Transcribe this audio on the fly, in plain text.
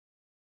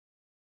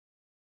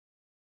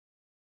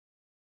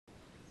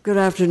Good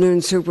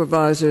afternoon,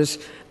 supervisors.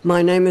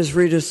 My name is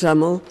Rita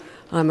Semmel.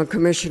 I'm a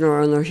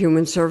commissioner on the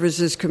Human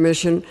Services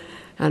Commission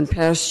and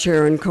past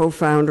chair and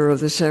co-founder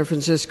of the San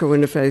Francisco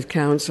Interfaith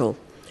Council.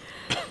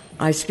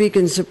 I speak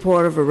in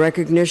support of a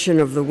recognition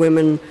of the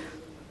women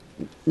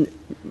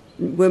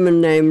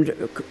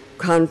named,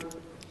 I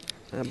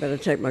better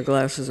take my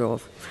glasses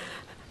off,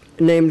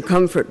 named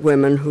comfort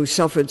women who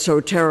suffered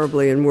so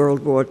terribly in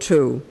World War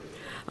II.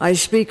 I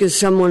speak as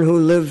someone who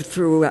lived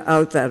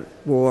throughout that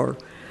war,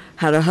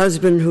 had a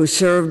husband who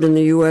served in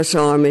the U.S.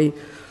 Army,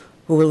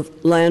 who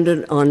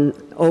landed on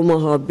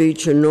Omaha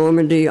Beach in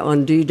Normandy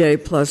on D-Day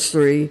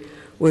 +3,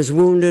 was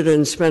wounded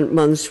and spent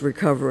months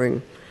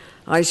recovering.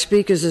 I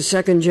speak as a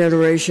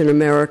second-generation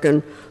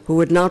American who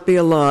would not be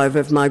alive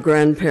if my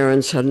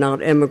grandparents had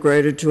not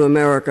emigrated to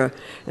America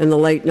in the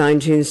late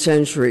 19th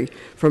century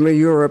from a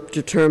Europe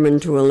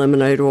determined to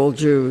eliminate all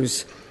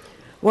Jews.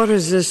 What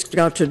has this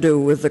got to do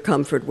with the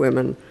comfort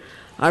women?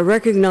 I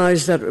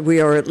recognize that we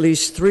are at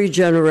least 3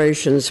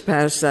 generations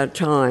past that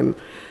time,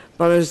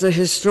 but as the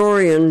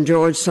historian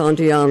George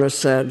Santayana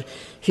said,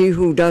 he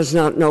who does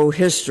not know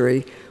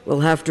history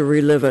will have to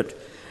relive it.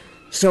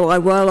 So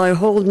while I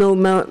hold no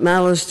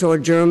malice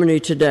toward Germany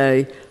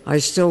today, I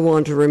still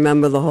want to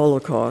remember the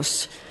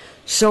Holocaust.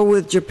 So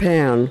with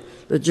Japan.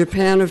 The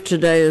Japan of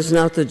today is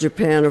not the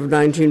Japan of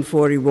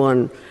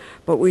 1941,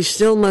 but we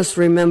still must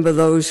remember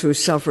those who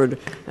suffered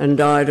and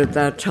died at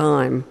that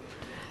time.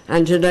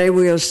 And today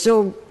we are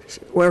still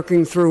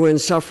working through and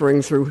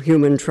suffering through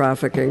human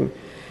trafficking.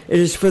 It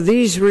is for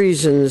these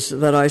reasons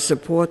that I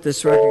support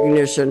this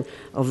recognition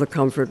of the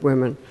comfort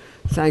women.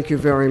 Thank you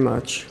very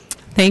much.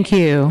 Thank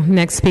you.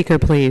 Next speaker,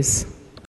 please.